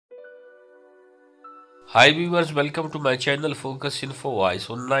Hi viewers, welcome to my channel Focus Info Voice.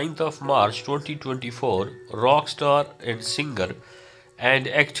 On 9th of March 2024, rock star and singer and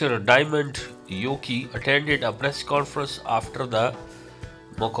actor Diamond Yoki attended a press conference after the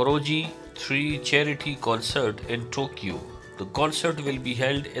Mokoroji 3 charity concert in Tokyo. The concert will be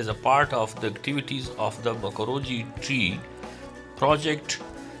held as a part of the activities of the Mokoroji 3 project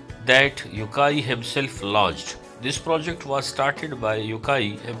that Yukai himself launched. This project was started by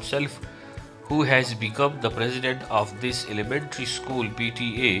Yukai himself, who has become the president of this elementary school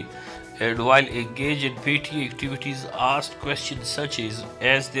PTA, and while engaged in PTA activities asked questions such as,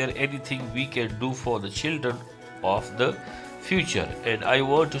 is there anything we can do for the children of the future, and I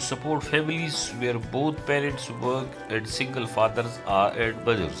want to support families where both parents work and single fathers are and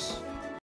mothers.